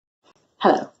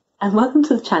Hello, and welcome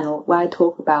to the channel where I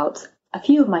talk about a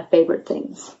few of my favourite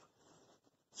things.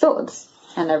 Swords,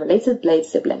 and their related blade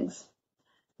siblings.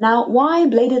 Now, why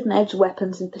bladed and edged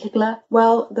weapons in particular?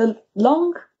 Well, the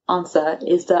long answer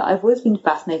is that I've always been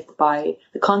fascinated by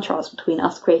the contrast between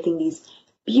us creating these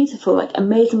beautiful,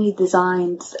 amazingly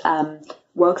designed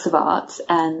works of art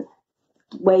and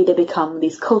the way they become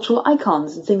these cultural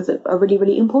icons and things that are really,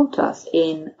 really important to us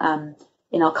in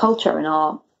our culture, in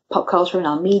our pop culture, in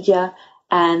our media,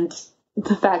 and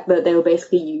the fact that they were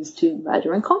basically used to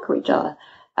murder and conquer each other,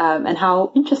 and how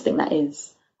interesting that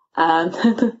is.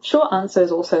 The short answer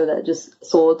is also that just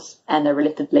swords and their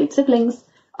related blade siblings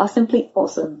are simply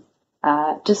awesome.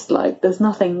 There's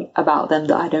nothing about them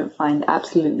that I don't find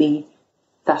absolutely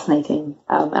fascinating,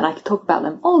 and I could talk about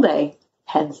them all day,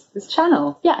 hence this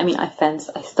channel. Yeah, I fence,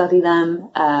 I study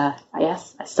them, I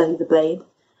study the blade.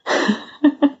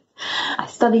 I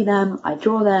study them, I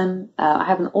draw them, I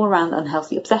have an all-around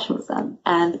unhealthy obsession with them,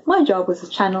 and my job with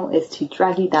this channel is to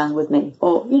drag you down with me,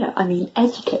 or,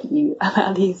 educate you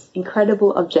about these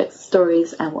incredible objects,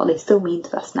 stories, and what they still mean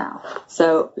to us now.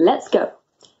 So, let's go.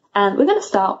 And we're going to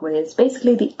start with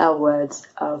basically the L words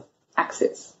of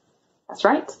axes. That's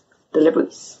right, the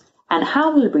Labrys. And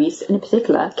how the Labrys, in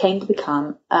particular, came to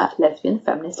become a lesbian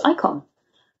feminist icon.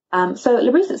 So,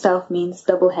 Labrys itself means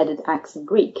double-headed axe in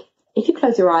Greek. If you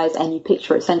close your eyes and you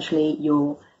picture essentially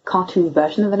your cartoon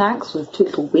version of an axe with two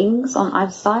little wings on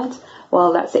either side,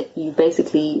 well, that's it. You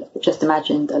basically just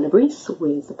imagined a Labrys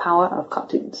with the power of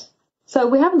cartoons. So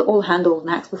we haven't all handled an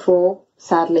axe before,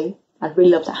 sadly. I'd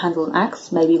really love to handle an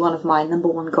axe, maybe one of my number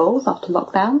one goals after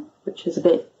lockdown, which is a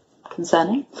bit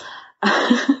concerning.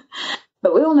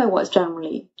 But we all know what it's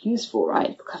generally used for,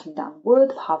 right? For cutting down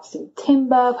wood, for harvesting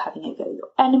timber, for having it go to your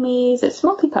enemies. It's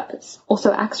multi-purpose.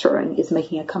 Also, axe throwing is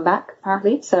making a comeback,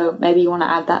 apparently, so maybe you want to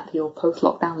add that to your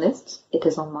post-lockdown lists. It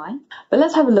is on mine. But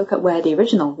let's have a look at where the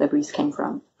original Labrys came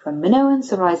from Minoan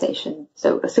civilization.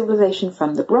 So a civilization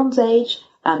from the Bronze Age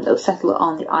that was settled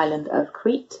on the island of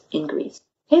Crete in Greece.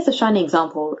 Here's a shining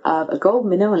example of a gold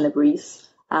Minoan Labrys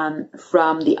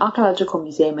from the Archeological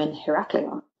Museum in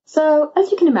Heraklion. So, as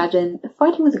you can imagine,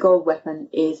 fighting with a gold weapon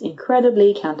is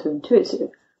incredibly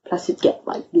counterintuitive. Plus you'd get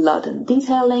blood and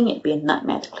detailing, it'd be a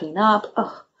nightmare to clean up,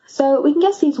 ugh. So we can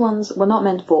guess these ones were not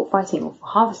meant for fighting or for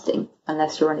harvesting,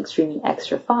 unless you're an extremely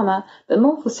extra farmer, but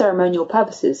more for ceremonial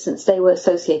purposes since they were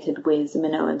associated with the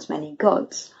Minoans' many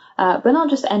gods. But not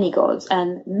just any gods,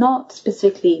 and not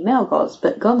specifically male gods,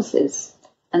 but goddesses.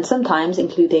 And sometimes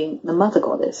including the mother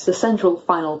goddess, the central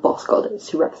final boss goddess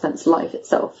who represents life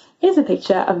itself. Here's a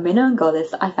picture of a Minoan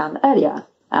goddess I found earlier.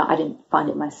 I didn't find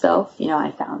it myself,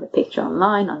 I found a picture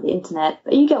online on the internet,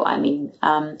 but you get what I mean.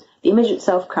 The image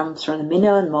itself comes from the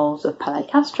Minoan Moulds of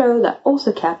Palaikastro that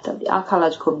also kept at the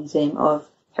Archeological Museum of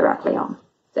Heraklion.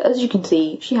 So as you can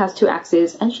see, she has two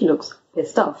axes and she looks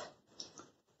pissed off.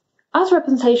 As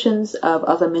representations of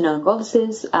other Minoan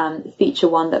goddesses, feature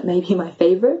one that may be my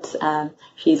favourite.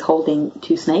 She's holding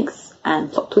two snakes, and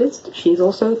plot twist, she's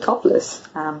also topless.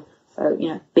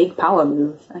 So, big power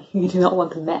move. You do not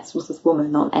want to mess with this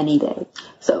woman on any day.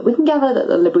 So we can gather that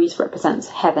the Labrys represents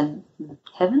heaven.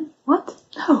 Heaven? What?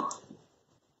 No.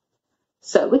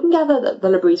 So we can gather that the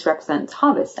Labrys represents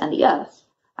harvest and the earth.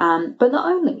 But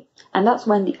not only. And that's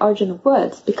when the origin of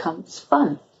words becomes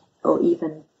fun, or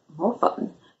even more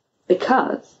fun.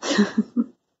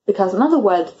 Because another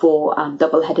word for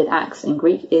double-headed axe in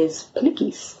Greek is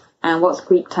palikis. And what's the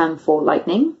Greek term for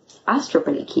lightning?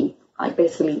 Astropaliki,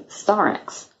 basically star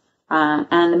axe.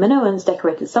 And the Minoans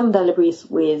decorated some of their Labrys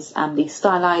with these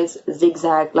stylized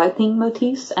zigzag lightning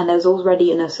motifs, and there's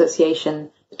already an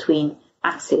association between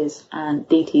axes and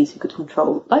deities who could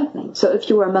control lightning. So if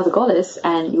you were a mother goddess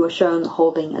and you were shown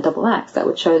holding a double axe, that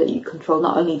would show that you control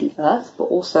not only the earth but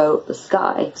also the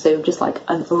sky. So just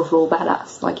an overall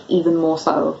badass, even more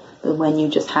so than when you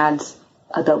just had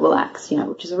a double axe,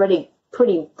 which is already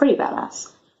pretty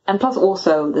badass. And plus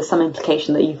also there's some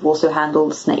implication that you've also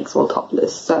handled snakes while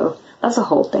topless. So that's a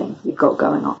whole thing you've got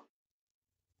going on.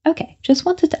 Okay, just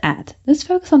wanted to add, this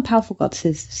focus on powerful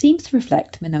goddesses seems to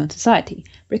reflect Minoan society.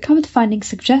 Recovered findings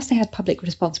suggest they had public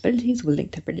responsibilities were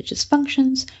linked to religious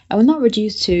functions and were not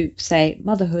reduced to, say,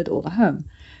 motherhood or the home.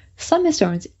 Some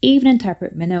historians even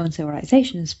interpret Minoan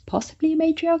civilization as possibly a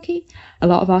matriarchy. A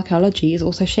lot of archaeology is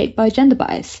also shaped by gender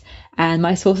bias, and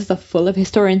my sources are full of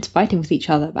historians fighting with each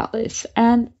other about this,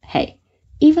 and hey,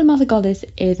 even Mother Goddess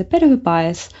is a bit of a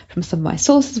bias from some of my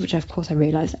sources, which of course I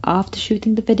realised after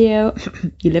shooting the video.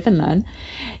 You live and learn.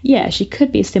 Yeah, she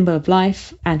could be a symbol of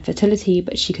life and fertility,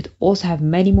 but she could also have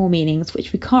many more meanings,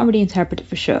 which we can't really interpret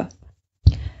for sure.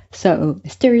 So,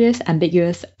 mysterious,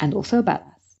 ambiguous, and also badass.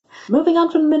 Moving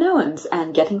on from the Minoans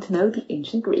and getting to know the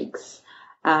ancient Greeks.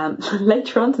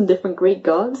 Later on, some different Greek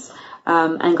gods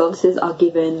and goddesses are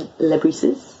given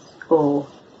Labrises, or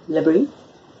Labry,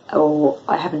 or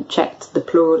I haven't checked the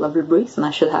plural of Labrys, and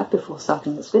I should have before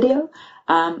starting this video.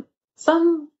 One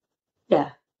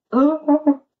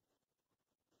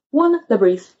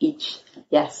Labrys each.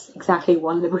 Yes, exactly,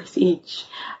 one Labrys each.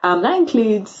 That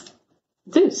includes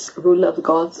Zeus, ruler of the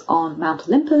gods on Mount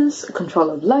Olympus,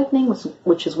 control of lightning,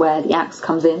 which is where the axe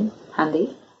comes in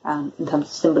handy in terms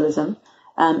of symbolism,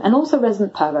 and also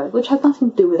resident pervert, which has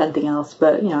nothing to do with anything else,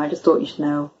 but, I just thought you should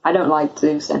know. I don't like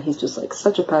Zeus, and he's just,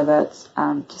 such a pervert,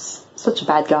 just such a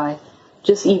bad guy,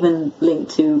 just even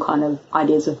linked to kind of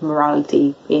ideas of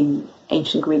morality in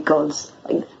ancient Greek gods.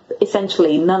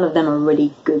 Essentially, none of them are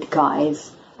really good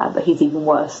guys, but he's even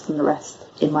worse than the rest,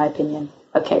 in my opinion.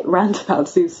 Okay, rant about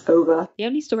Zeus over. The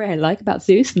only story I like about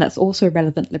Zeus, and that's also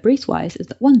relevant Labrys-wise, is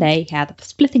that one day he had a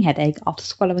splitting headache after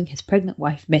swallowing his pregnant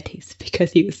wife Metis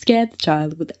because he was scared the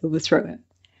child would overthrow him.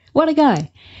 What a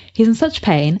guy! He's in such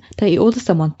pain that he orders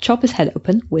someone to chop his head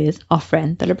open with our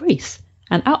friend the Labrys,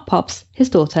 and out pops his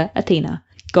daughter Athena,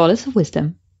 goddess of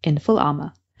wisdom, in full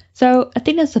armour. So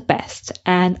Athena's the best,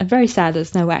 and I'm very sad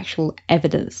there's no actual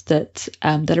evidence that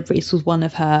the Labrys was one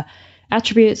of her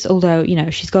attributes, although,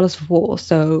 she's goddess of war,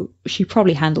 so she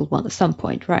probably handled one at some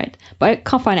point, right? But I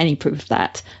can't find any proof of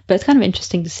that. But it's kind of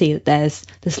interesting to see that there's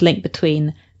this link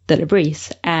between the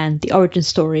Labrys and the origin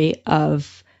story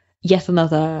of yet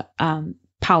another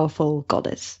powerful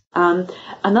goddess.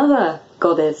 Another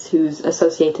goddess who's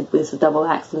associated with the double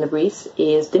axe and Labrys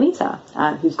is Demeter,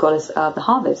 who's goddess of the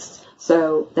harvest.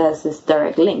 So there's this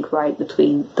direct link, right,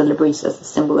 between the Labrys as the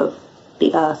symbol of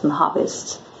the earth and the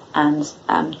harvest, and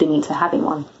Demeter having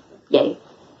one. Yay.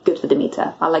 Good for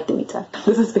Demeter. I like Demeter.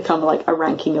 This has become a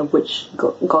ranking of which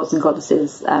gods and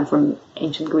goddesses from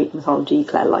ancient Greek mythology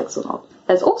Claire likes or not.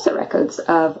 There's also records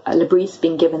of Labrys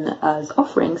being given as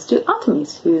offerings to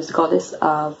Artemis, who's the goddess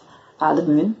of the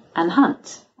moon and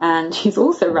hunt. And she's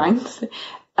also ranked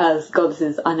as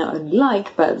goddesses I not only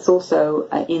like, but it's also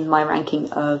in my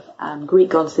ranking of Greek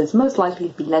goddesses most likely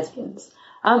to be lesbians.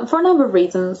 For a number of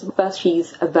reasons. First,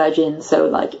 she's a virgin,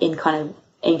 so in kind of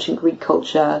ancient Greek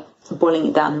culture, boiling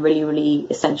it down really, really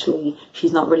essentially,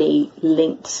 she's not really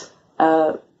linked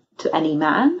to any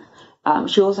man.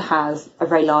 She also has a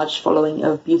very large following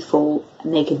of beautiful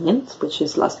naked nymphs, which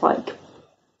is less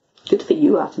good for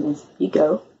you, Artemis. You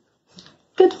go.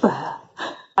 Good for her.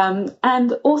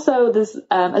 And also there's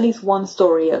at least one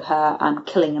story of her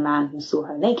killing a man who saw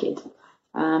her naked.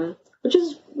 Which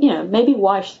is, maybe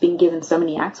why she's been given so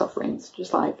many axe offerings.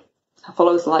 Just her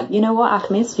followers are you know what,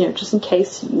 Artemis, just in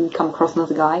case you come across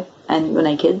another guy and you're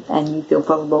naked and you feel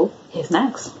vulnerable, here's an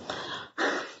axe.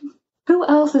 Who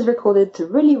else is recorded to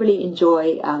really, really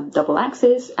enjoy double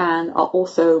axes and are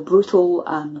also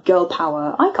brutal girl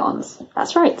power icons?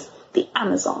 That's right, the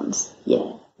Amazons.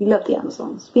 Yeah, we love the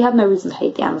Amazons. We have no reason to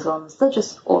hate the Amazons. They're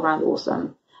just all around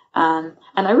awesome.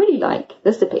 And I really like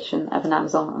this depiction of an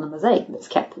Amazon on a mosaic that's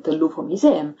kept at the Louvre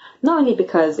Museum, not only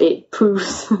because it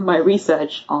proves my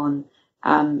research on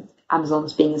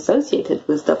Amazons being associated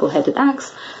with double-headed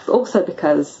axe, but also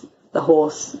because the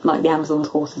horse, the Amazon's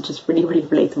horse, is just really, really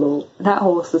relatable. That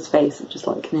horse's face is just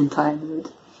an entire mood.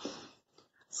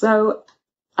 So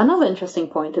another interesting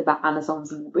point about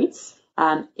Amazons and Labrys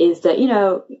is that,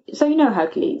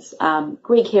 Hercules,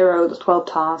 Greek hero, the 12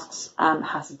 Tasks,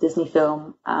 has a Disney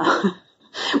film,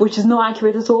 which is not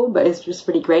accurate at all, but it's just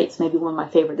pretty great. It's maybe one of my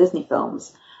favorite Disney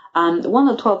films. One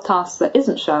of the 12 tasks that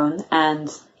isn't shown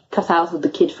and cut out of the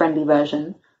kid-friendly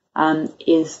version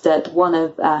is that one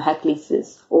of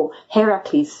Hercules's, or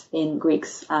Herakles in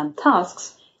Greek's,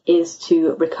 tasks is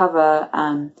to recover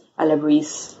a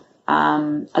Labrys,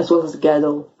 as well as a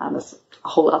girdle, that's a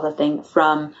whole other thing,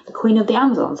 from the Queen of the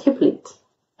Amazons, Hippolyte,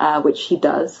 which he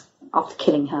does after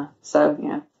killing her.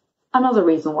 So, another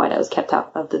reason why that was kept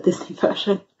out of the Disney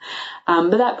version.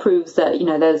 But that proves that,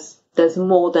 there's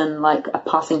more than a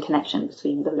passing connection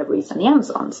between the Labrys and the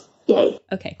Amazons. Yay.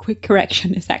 Okay, quick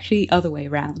correction. It's actually the other way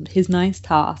around. His nice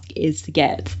task is to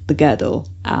get the girdle.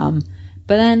 But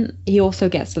then he also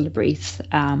gets the Labrys.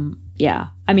 Yeah,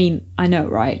 I mean, I know,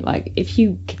 right? If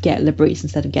you could get Labrys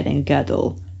instead of getting a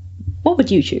girdle, what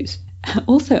would you choose?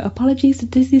 Also, apologies to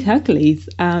Disney's Hercules,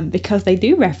 because they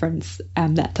do reference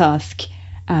that task.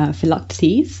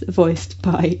 Philoctetes, voiced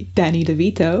by Danny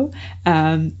DeVito,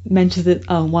 mentions it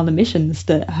on one of the missions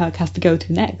that Herc has to go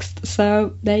to next.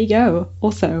 So there you go.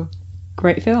 Also,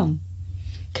 great film.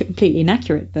 Completely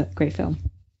inaccurate, but great film.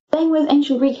 Same with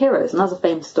ancient Greek heroes. Another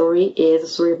famous story is the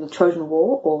story of the Trojan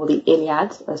War, or the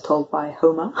Iliad, as told by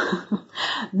Homer.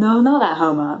 No, not that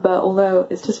Homer, but although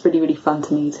it's just really, really fun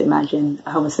to me to imagine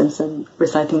Homer Simpson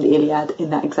reciting the Iliad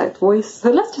in that exact voice.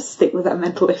 So let's just stick with that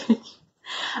mental image.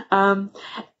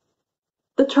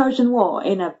 The Trojan War,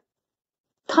 in a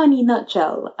tiny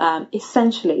nutshell,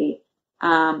 essentially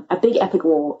a big epic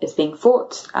war is being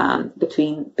fought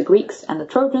between the Greeks and the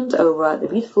Trojans over the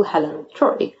beautiful Helen of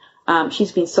Troy.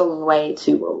 She's been stolen away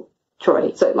to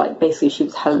Troy, so like basically she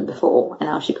was Helen before, and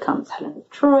now she becomes Helen of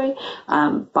Troy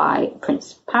by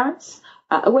Prince Paris,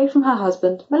 away from her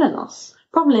husband Menelaus.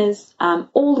 Problem is,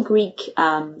 all the Greek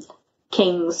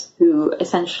kings who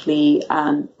essentially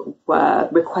were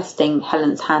requesting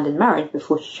Helen's hand in marriage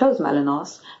before she chose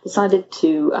Menelaus decided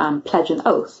to pledge an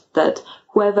oath that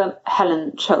whoever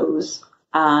Helen chose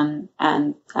and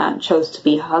chose to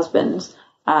be her husband,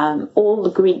 all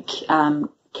the Greek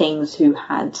kings who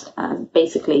had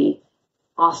basically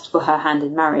asked for her hand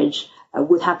in marriage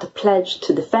would have to pledge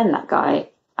to defend that guy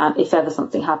if ever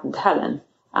something happened to Helen.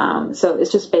 So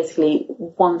it's just basically,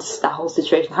 once that whole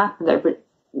situation happened,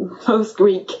 most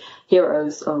Greek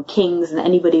heroes or kings and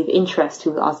anybody of interest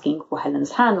who was asking for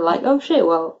Helen's hand are like, oh shit,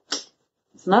 well,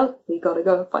 no, we gotta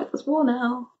go fight this war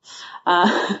now.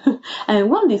 And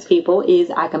one of these people is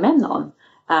Agamemnon,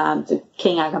 so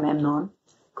King Agamemnon,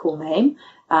 cool name,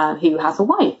 who has a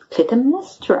wife,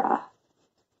 Clytemnestra.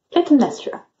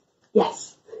 Clytemnestra.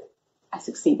 Yes, I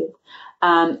succeeded.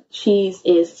 She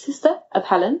is sister of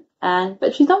Helen,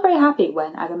 but she's not very happy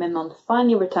when Agamemnon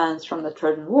finally returns from the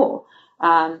Trojan War,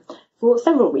 for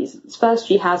several reasons. First,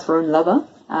 she has her own lover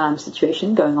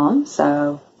situation going on,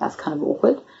 so that's kind of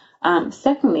awkward.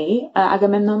 Secondly,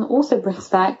 Agamemnon also brings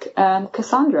back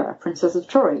Cassandra, Princess of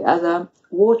Troy, as a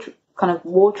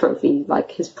war trophy,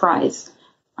 like his prize.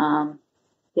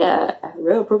 Yeah,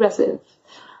 real progressive.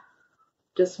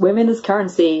 Just women as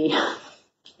currency.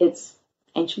 It's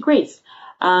ancient Greece.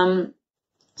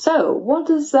 So what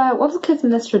does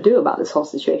Clytemnestra do about this whole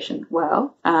situation?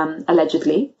 Well,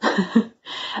 allegedly,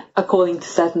 according to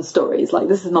certain stories, like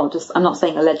this is not just, I'm not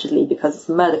saying allegedly because it's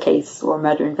a murder case or a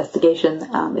murder investigation.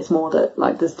 It's more that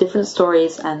like there's different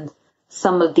stories and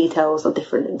some of the details are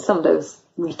different in some of those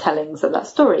retellings of that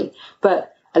story.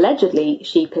 But allegedly,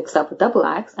 she picks up a double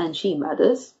axe and she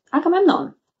murders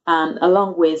Agamemnon,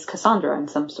 along with Cassandra in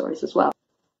some stories as well.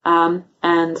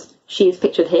 And she is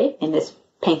pictured here in this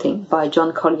painting by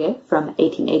John Collier from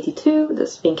 1882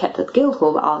 that's being kept at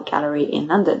Guildhall Art Gallery in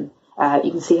London.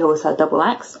 You can see her with her double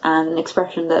axe and an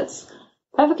expression that's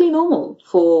perfectly normal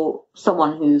for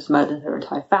someone who's murdered her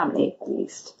entire family, at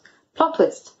least. Plot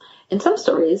twist. In some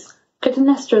stories,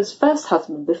 Clytemnestra's first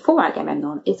husband before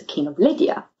Agamemnon is the king of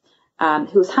Lydia,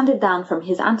 who was handed down from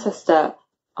his ancestor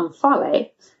Omphale,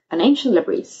 an ancient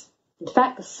Labrys. In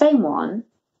fact, the same one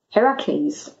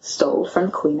Herakles stole from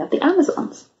the queen of the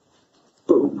Amazons.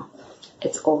 Boom.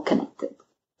 It's all connected.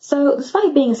 So,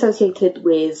 despite being associated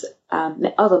with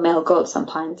other male gods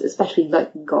sometimes, especially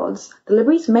lightning gods, the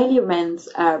Labrys mainly remains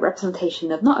a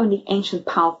representation of not only ancient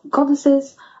powerful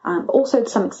goddesses, but also to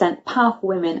some extent powerful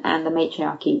women and the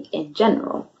matriarchy in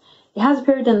general. It has a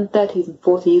period in the 30s and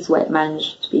 40s where it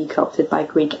managed to be co-opted by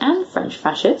Greek and French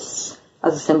fascists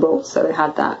as a symbol, so it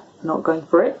had that not going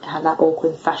for it. It had that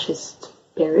awkward fascist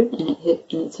period in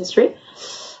its history.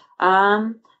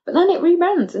 But then it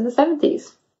rebrands in the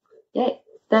 70s. Yay.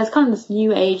 There's kind of this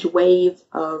new age wave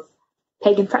of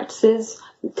pagan practices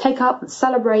who take up and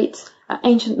celebrate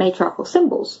ancient matriarchal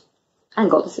symbols and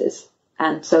goddesses.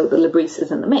 And so the Labrys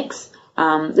is in the mix.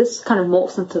 This kind of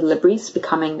morphs into the Labrys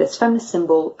becoming this feminist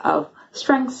symbol of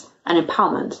strength and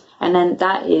empowerment. And then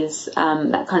that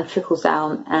kind of trickles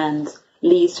down and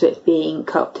leads to it being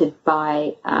co-opted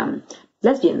by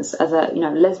lesbians as a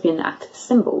lesbian activist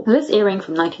symbol. Now, this earring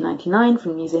from 1999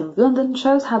 from the Museum of London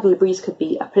shows how the Labrys could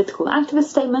be a political activist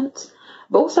statement,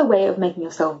 but also a way of making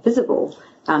yourself visible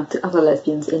to other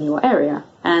lesbians in your area.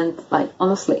 And like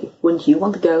honestly, wouldn't you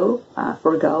want to go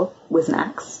for a girl with an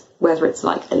axe, whether it's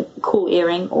like a cool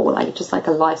earring or like just like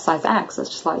a life-size axe? That's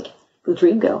just like the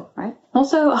dream girl, right?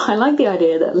 Also, I like the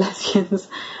idea that lesbians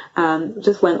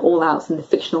just went all out in the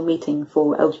fictional meeting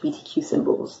for LGBTQ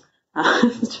symbols.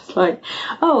 It's just like,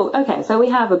 oh, okay, so we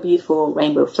have a beautiful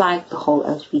rainbow flag for the whole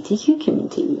LGBTQ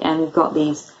community, and we've got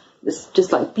this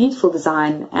just like beautiful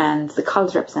design, and the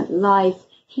colours represent life,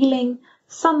 healing,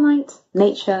 sunlight,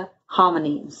 nature,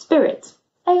 harmony, and spirit.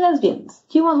 Hey, lesbians,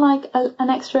 do you want like an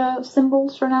extra symbol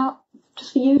thrown out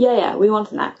just for you? Yeah, we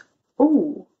want an axe.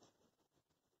 Ooh.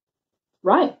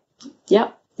 Right.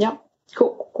 Yep.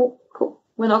 Cool.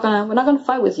 We're not gonna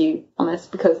fight with you on this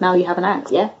because now you have an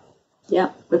axe, yeah?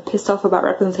 Yeah, we're pissed off about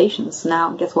representations.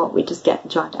 Now, guess what? We just get a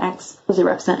giant X. Does it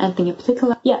represent anything in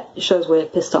particular? Yeah, it shows we're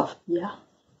pissed off. Yeah,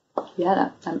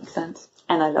 that makes sense.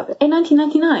 And I love it. In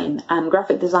 1999,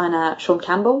 graphic designer Sean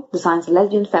Campbell designs a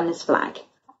lesbian feminist flag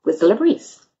with the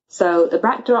Labrys. So the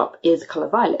backdrop is the colour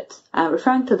violet,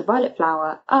 referring to the violet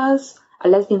flower as a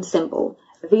lesbian symbol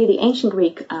via the ancient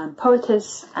Greek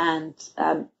poetess and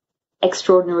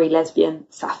extraordinary lesbian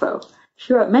Sappho.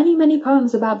 She wrote many, many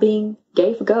poems about being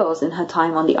gay for girls in her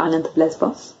time on the island of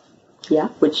Lesbos. Yeah,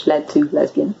 which led to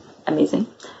lesbian. Amazing.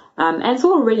 And it's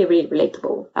all really, really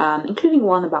relatable, including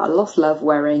one about a lost love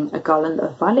wearing a garland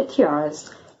of violet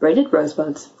tiaras, braided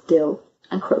rosebuds, dill,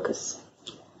 and crocus.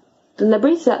 The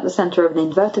Labrys is at the centre of an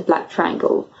inverted black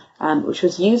triangle, which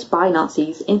was used by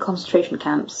Nazis in concentration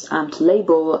camps to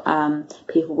label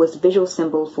people with a visual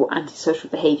symbol for antisocial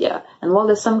behaviour. And while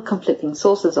there's some conflicting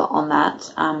sources on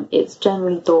that, it's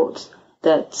generally thought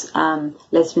that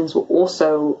lesbians were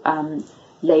also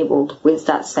labelled with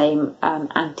that same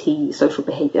anti-social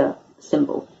behaviour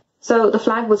symbol. So the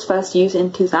flag was first used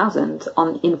in 2000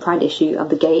 in the Pride issue of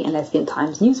the Gay and Lesbian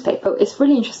Times newspaper. It's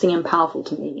really interesting and powerful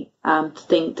to me to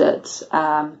think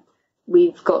that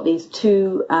we've got these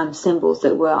two symbols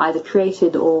that were either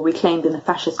created or reclaimed in a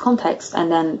fascist context,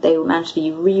 and then they managed to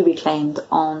be reclaimed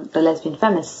on the lesbian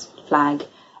feminist flag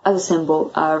as a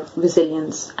symbol of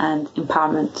resilience and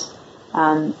empowerment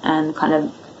and kind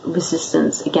of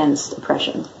resistance against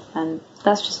oppression. And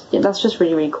that's just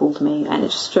really, really cool to me, and it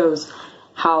just shows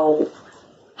how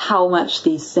much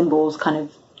these symbols kind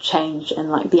of change, and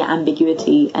like the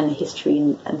ambiguity and the history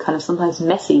and kind of sometimes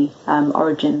messy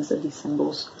origins of these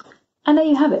symbols. And there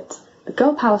you have it, the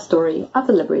girl power story of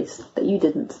the Labrys that you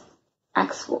didn't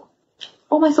ask for.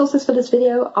 All my sources for this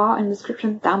video are in the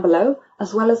description down below,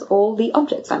 as well as all the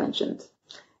objects I mentioned.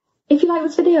 If you like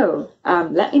this video,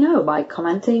 let me know by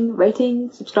commenting,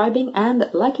 rating, subscribing, and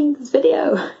liking this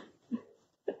video.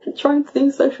 Trying to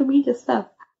do social media stuff.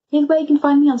 Here's where you can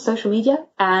find me on social media,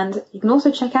 and you can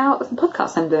also check out the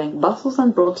podcast I'm doing, Bustles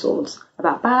and Broadswords,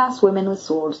 about badass women with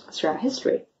swords throughout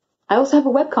history. I also have a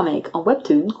webcomic on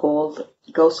Webtoon called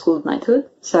Girls' School of Knighthood,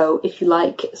 so if you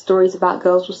like stories about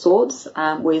girls with swords,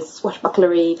 with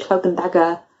swashbucklery, cloak and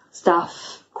dagger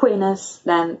stuff, queerness,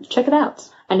 then check it out.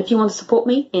 And if you want to support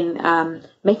me in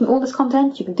making all this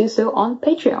content, you can do so on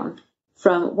Patreon.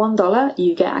 From $1,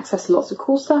 you get access to lots of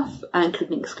cool stuff,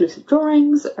 including exclusive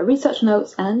drawings, research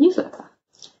notes, and a newsletter.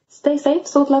 Stay safe,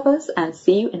 sword lovers, and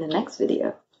see you in the next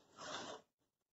video.